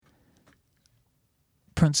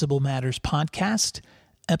Principal Matters Podcast,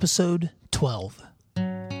 Episode 12.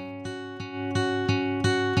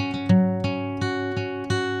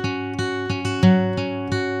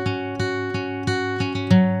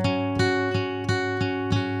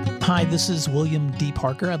 Hi, this is William D.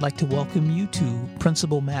 Parker. I'd like to welcome you to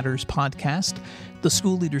Principal Matters Podcast, the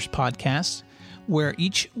School Leaders Podcast, where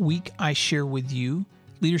each week I share with you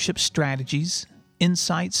leadership strategies,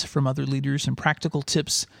 insights from other leaders, and practical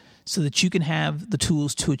tips so that you can have the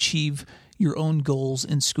tools to achieve your own goals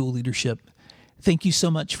in school leadership. Thank you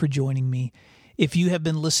so much for joining me. If you have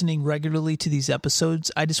been listening regularly to these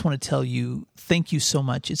episodes, I just want to tell you thank you so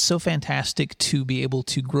much. It's so fantastic to be able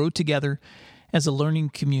to grow together as a learning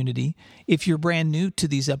community. If you're brand new to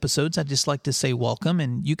these episodes, I'd just like to say welcome,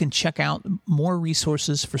 and you can check out more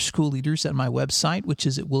resources for school leaders at my website, which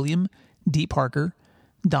is at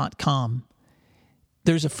williamdparker.com.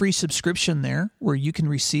 There's a free subscription there where you can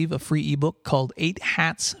receive a free ebook called 8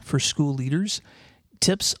 Hats for School Leaders,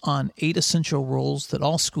 tips on 8 essential roles that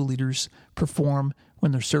all school leaders perform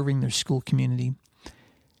when they're serving their school community.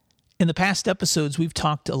 In the past episodes, we've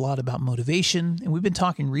talked a lot about motivation, and we've been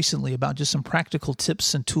talking recently about just some practical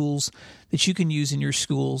tips and tools that you can use in your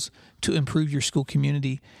schools to improve your school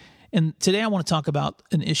community. And today I want to talk about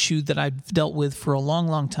an issue that I've dealt with for a long,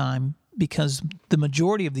 long time, because the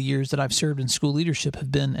majority of the years that I've served in school leadership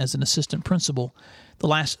have been as an assistant principal. The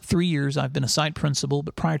last 3 years I've been a site principal,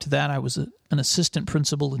 but prior to that I was an assistant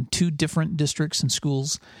principal in 2 different districts and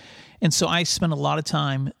schools. And so I spent a lot of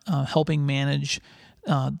time helping manage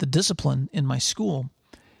the discipline in my school.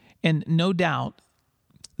 And no doubt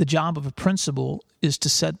the job of a principal is to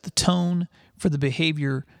set the tone for the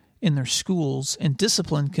behavior in their schools, and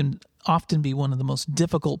discipline can often be one of the most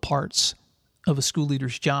difficult parts of a school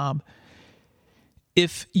leader's job.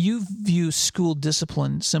 If you view school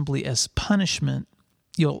discipline simply as punishment,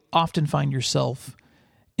 you'll often find yourself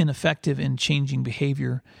ineffective in changing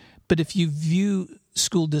behavior. But if you view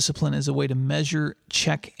school discipline as a way to measure,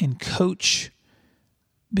 check, and coach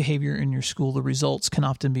behavior in your school, the results can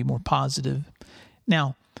often be more positive.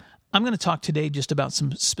 Now, I'm going to talk today just about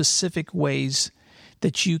some specific ways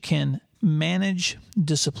that you can manage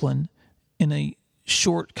discipline in a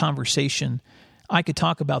short conversation. I could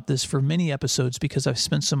talk about this for many episodes because I've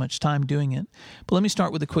spent so much time doing it. But let me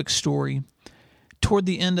start with a quick story. Toward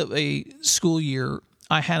the end of a school year,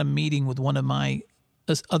 I had a meeting with one of my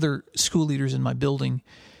other school leaders in my building.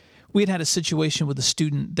 We had a situation with a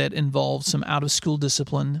student that involved some out-of-school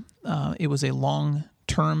discipline. It was a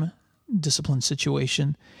long-term discipline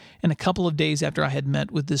situation. And a couple of days after I had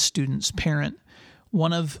met with this student's parent,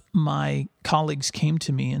 one of my colleagues came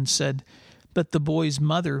to me and said that the boy's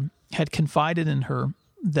mother had confided in her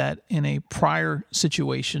that in a prior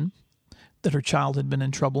situation that her child had been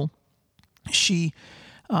in trouble, she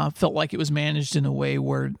felt like it was managed in a way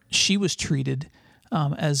where she was treated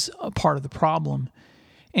as a part of the problem.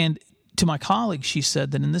 And to my colleague, she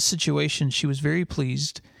said that in this situation, she was very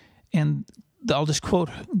pleased. And I'll just quote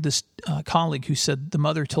this colleague who said the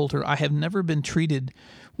mother told her, "I have never been treated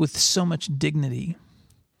with so much dignity."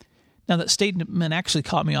 Now, that statement actually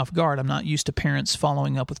caught me off guard. I'm not used to parents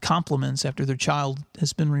following up with compliments after their child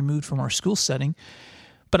has been removed from our school setting.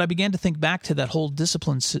 But I began to think back to that whole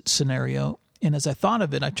discipline scenario. And as I thought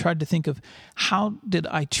of it, I tried to think of how did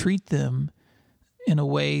I treat them in a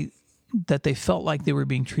way that they felt like they were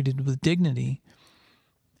being treated with dignity.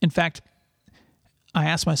 In fact, I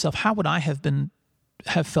asked myself, how would I have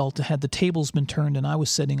felt had the tables been turned and I was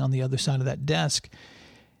sitting on the other side of that desk?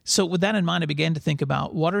 So with that in mind, I began to think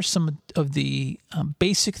about what are some of the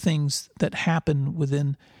basic things that happen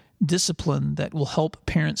within discipline that will help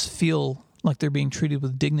parents feel like they're being treated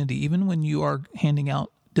with dignity, even when you are handing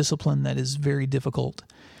out discipline that is very difficult.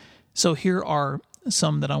 So here are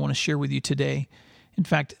some that I want to share with you today. In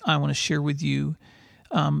fact, I want to share with you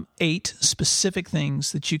 8 specific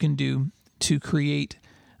things that you can do to create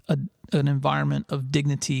an environment of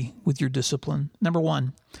dignity with your discipline. Number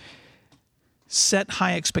 1, set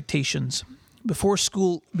high expectations. Before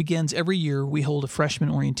school begins every year, we hold a freshman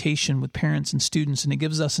orientation with parents and students, and it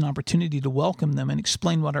gives us an opportunity to welcome them and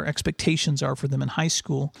explain what our expectations are for them in high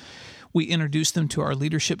school. We introduce them to our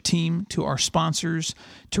leadership team, to our sponsors,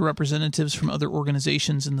 to representatives from other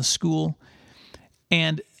organizations in the school.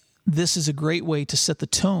 And this is a great way to set the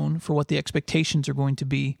tone for what the expectations are going to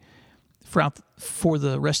be for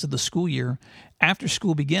the rest of the school year. After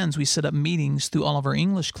school begins, we set up meetings through all of our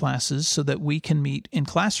English classes so that we can meet in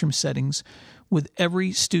classroom settings with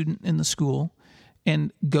every student in the school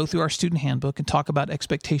and go through our student handbook and talk about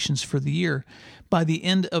expectations for the year. By the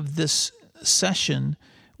end of this session,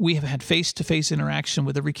 we have had face-to-face interaction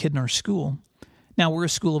with every kid in our school. Now, we're a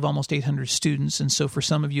school of almost 800 students, and so for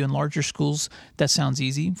some of you in larger schools, that sounds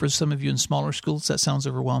easy. For some of you in smaller schools, that sounds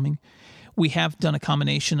overwhelming. We have done a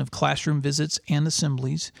combination of classroom visits and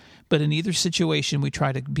assemblies, but in either situation, we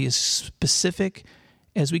try to be as specific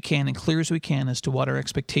as we can and clear as we can as to what our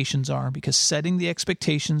expectations are, because setting the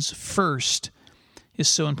expectations first is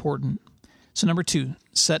so important. So number 2,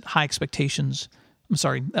 set high expectations. I'm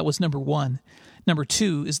sorry, that was number 1. Number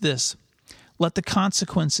 2 is this: let the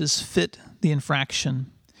consequences fit the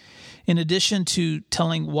infraction. In addition to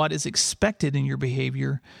telling what is expected in your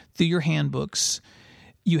behavior through your handbooks,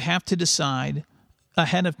 you have to decide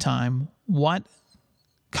ahead of time what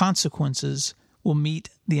consequences will meet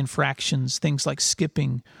the infractions, things like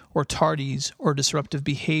skipping or tardies or disruptive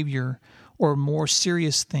behavior, or more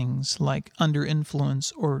serious things like under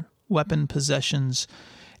influence or weapon possessions.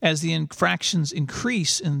 As the infractions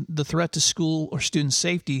increase in the threat to school or student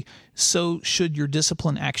safety, so should your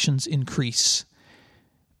discipline actions increase.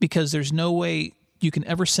 Because there's no way you can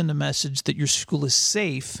ever send a message that your school is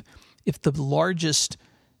safe if the largest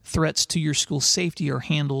threats to your school safety are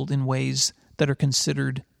handled in ways that are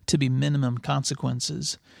considered to be minimum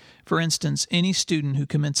consequences. For instance, any student who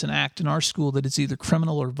commits an act in our school that is either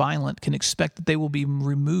criminal or violent can expect that they will be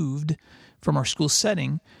removed from our school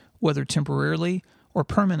setting, whether temporarily or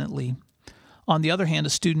permanently. On the other hand, a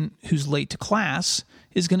student who's late to class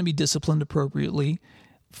is going to be disciplined appropriately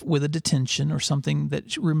with a detention or something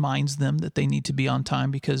that reminds them that they need to be on time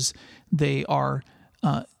because they are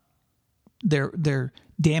they're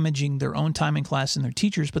damaging their own time in class and their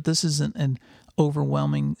teachers, but this isn't an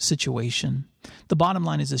overwhelming situation. The bottom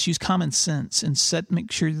line is this: use common sense and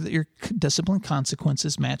make sure that your discipline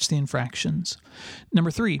consequences match the infractions.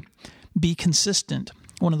 Number 3, be consistent.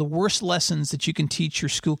 One of the worst lessons that you can teach your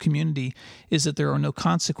school community is that there are no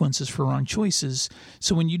consequences for wrong choices.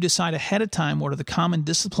 So when you decide ahead of time what are the common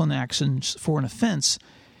discipline actions for an offense,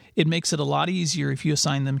 it makes it a lot easier if you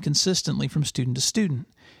assign them consistently from student to student.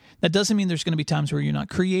 That doesn't mean there's going to be times where you're not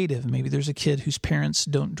creative. Maybe there's a kid whose parents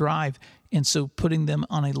don't drive, and so putting them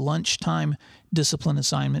on a lunchtime discipline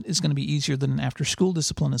assignment is going to be easier than an after-school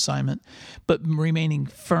discipline assignment. But remaining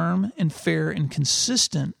firm and fair and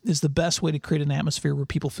consistent is the best way to create an atmosphere where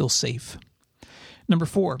people feel safe. Number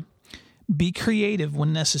 4, be creative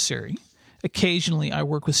when necessary. Occasionally, I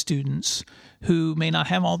work with students who may not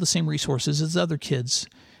have all the same resources as other kids.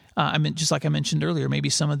 Just like I mentioned earlier, maybe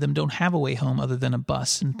some of them don't have a way home other than a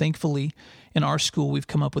bus. And thankfully, in our school, we've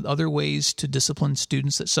come up with other ways to discipline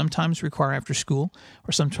students that sometimes require after school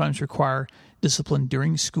or sometimes require discipline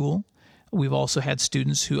during school. We've also had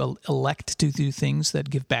students who elect to do things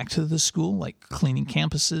that give back to the school, like cleaning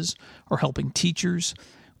campuses or helping teachers.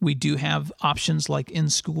 We do have options like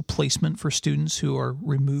in-school placement for students who are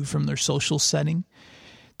removed from their social setting.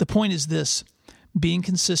 The point is this: being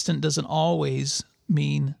consistent doesn't always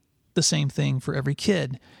mean the same thing for every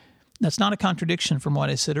kid. That's not a contradiction from what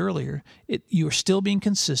I said earlier. You are still being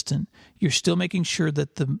consistent. You're still making sure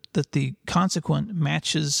that the consequent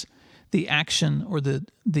matches the action or the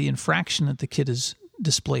infraction that the kid has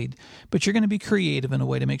displayed. But you're going to be creative in a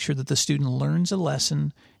way to make sure that the student learns a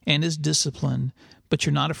lesson and is disciplined, but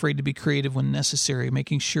you're not afraid to be creative when necessary,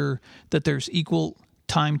 making sure that there's equal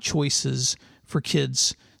time choices for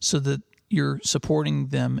kids so that you're supporting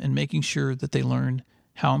them and making sure that they learn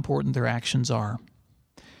how important their actions are.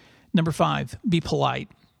 Number 5, be polite.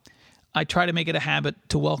 I try to make it a habit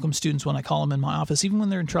to welcome students when I call them in my office, even when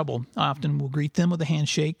they're in trouble. I often will greet them with a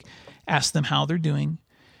handshake, ask them how they're doing,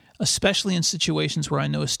 especially in situations where I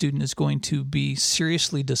know a student is going to be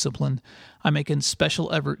seriously disciplined. I make a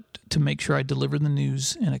special effort to make sure I deliver the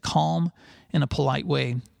news in a calm and a polite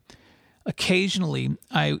way. Occasionally,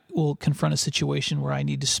 I will confront a situation where I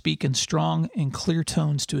need to speak in strong and clear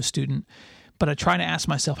tones to a student, but I try to ask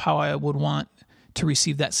myself how I would want to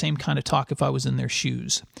receive that same kind of talk if I was in their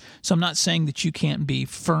shoes. So I'm not saying that you can't be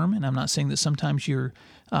firm, and I'm not saying that sometimes you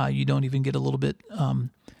don't even get a little bit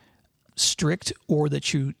strict, or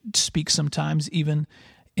that you speak sometimes even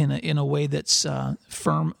in a way that's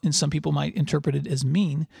firm, and some people might interpret it as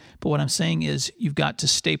mean. But what I'm saying is you've got to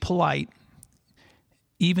stay polite,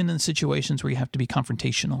 even in situations where you have to be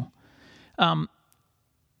confrontational.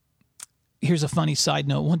 Here's a funny side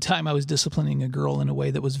note. One time I was disciplining a girl in a way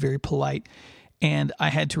that was very polite, and I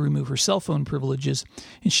had to remove her cell phone privileges.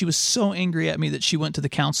 And she was so angry at me that she went to the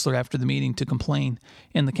counselor after the meeting to complain.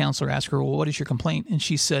 And the counselor asked her, well, what is your complaint? And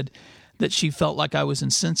she said that she felt like I was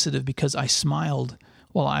insensitive because I smiled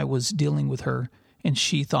while I was dealing with her, and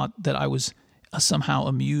she thought that I was somehow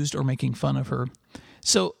amused or making fun of her.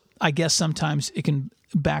 So I guess sometimes it can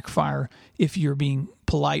backfire if you're being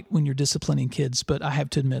polite when you're disciplining kids, but I have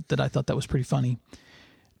to admit that I thought that was pretty funny.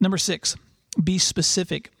 Number 6, Be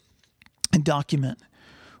specific and document.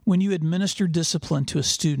 When you administer discipline to a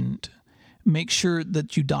student, make sure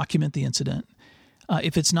that you document the incident.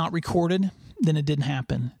 If it's not recorded, then it didn't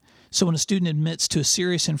happen. So when a student admits to a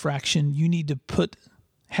serious infraction, you need to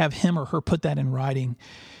have him or her put that in writing.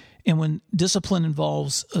 And when discipline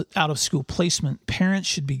involves out-of-school placement, parents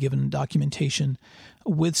should be given documentation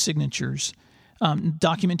with signatures.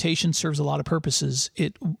 Documentation serves a lot of purposes.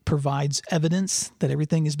 It provides evidence that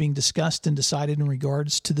everything is being discussed and decided in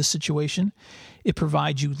regards to the situation. It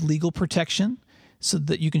provides you legal protection so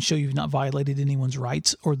that you can show you've not violated anyone's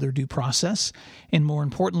rights or their due process. And more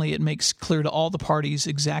importantly, it makes clear to all the parties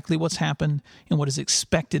exactly what's happened and what is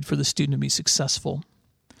expected for the student to be successful.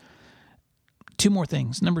 2 more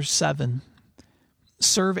things. Number 7,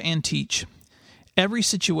 serve and teach. Every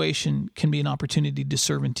situation can be an opportunity to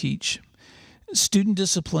serve and teach. Student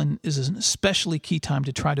discipline is an especially key time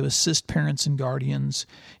to try to assist parents and guardians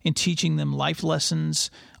in teaching them life lessons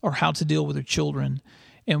or how to deal with their children.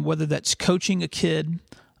 And whether that's coaching a kid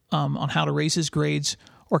on how to raise his grades,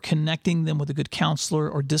 or connecting them with a good counselor,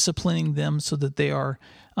 or disciplining them so that they are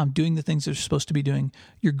doing the things they're supposed to be doing,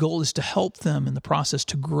 your goal is to help them in the process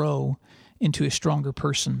to grow into a stronger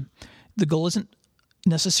person. The goal isn't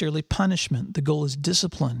necessarily punishment. The goal is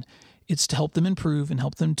discipline. It's to help them improve and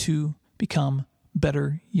help them to become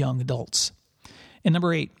better young adults. And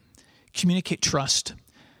number 8, communicate trust.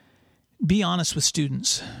 Be honest with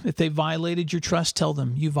students. If they violated your trust, tell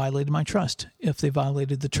them, you violated my trust. If they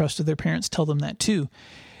violated the trust of their parents, tell them that too.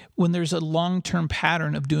 When there's a long-term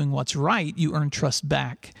pattern of doing what's right, you earn trust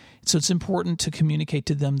back. So it's important to communicate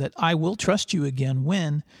to them that I will trust you again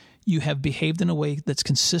when you have behaved in a way that's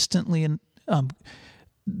consistently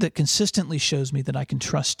shows me that I can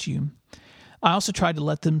trust you. I also try to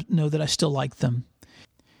let them know that I still like them,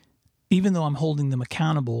 even though I'm holding them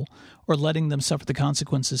accountable or letting them suffer the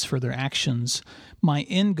consequences for their actions. My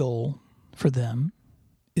end goal for them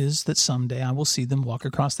is that someday I will see them walk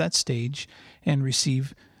across that stage and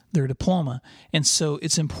receive their diploma. And so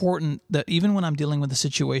it's important that even when I'm dealing with a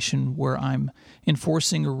situation where I'm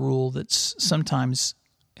enforcing a rule that's sometimes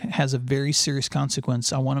has a very serious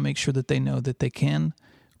consequence, I want to make sure that they know that they can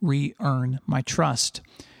re-earn my trust,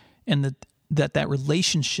 and that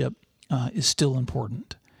relationship is still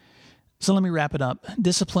important. So let me wrap it up.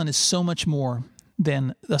 Discipline is so much more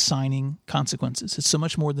than assigning consequences. It's so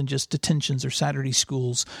much more than just detentions or Saturday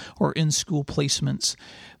schools or in-school placements.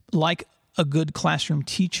 Like a good classroom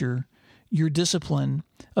teacher, your discipline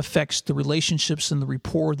affects the relationships and the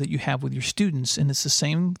rapport that you have with your students. And it's the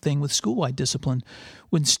same thing with school-wide discipline.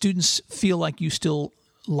 When students feel like you still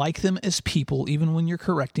like them as people, even when you're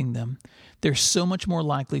correcting them, they're so much more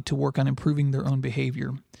likely to work on improving their own behavior.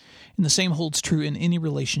 And the same holds true in any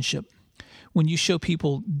relationship. When you show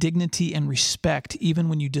people dignity and respect, even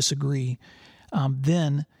when you disagree,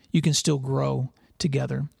 then you can still grow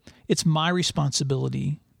together. It's my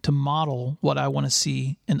responsibility to model what I want to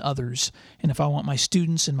see in others. And if I want my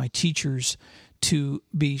students and my teachers to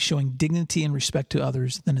be showing dignity and respect to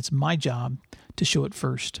others, then it's my job to show it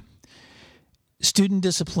first. Student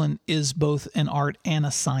discipline is both an art and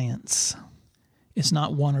a science. It's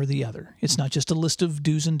not one or the other. It's not just a list of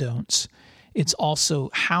do's and don'ts. It's also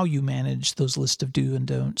how you manage those lists of do's and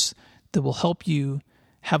don'ts that will help you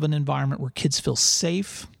have an environment where kids feel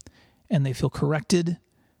safe and they feel corrected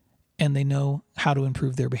and they know how to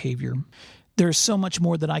improve their behavior. There's so much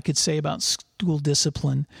more that I could say about school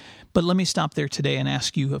discipline, but let me stop there today and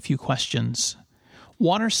ask you a few questions.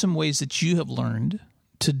 What are some ways that you have learned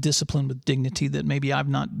to discipline with dignity that maybe I've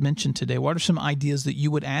not mentioned today? What are some ideas that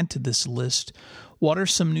you would add to this list? What are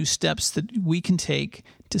some new steps that we can take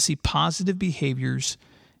to see positive behaviors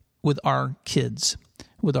with our kids,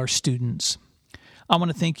 with our students? I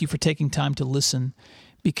want to thank you for taking time to listen,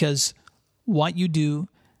 because what you do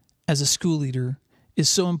as a school leader is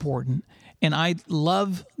so important. And I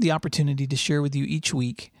love the opportunity to share with you each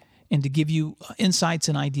week and to give you insights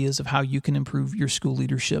and ideas of how you can improve your school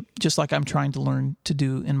leadership, just like I'm trying to learn to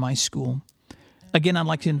do in my school. Again, I'd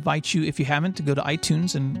like to invite you, if you haven't, to go to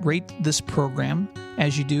iTunes and rate this program.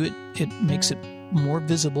 As you do it, it makes it more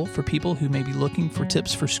visible for people who may be looking for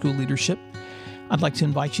tips for school leadership. I'd like to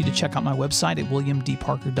invite you to check out my website at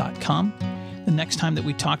williamdparker.com. The next time that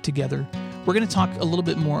we talk together, we're going to talk a little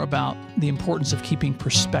bit more about the importance of keeping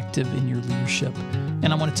perspective in your leadership. And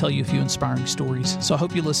I want to tell you a few inspiring stories. So I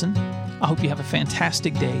hope you listen. I hope you have a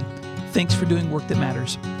fantastic day. Thanks for doing work that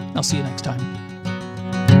matters. I'll see you next time.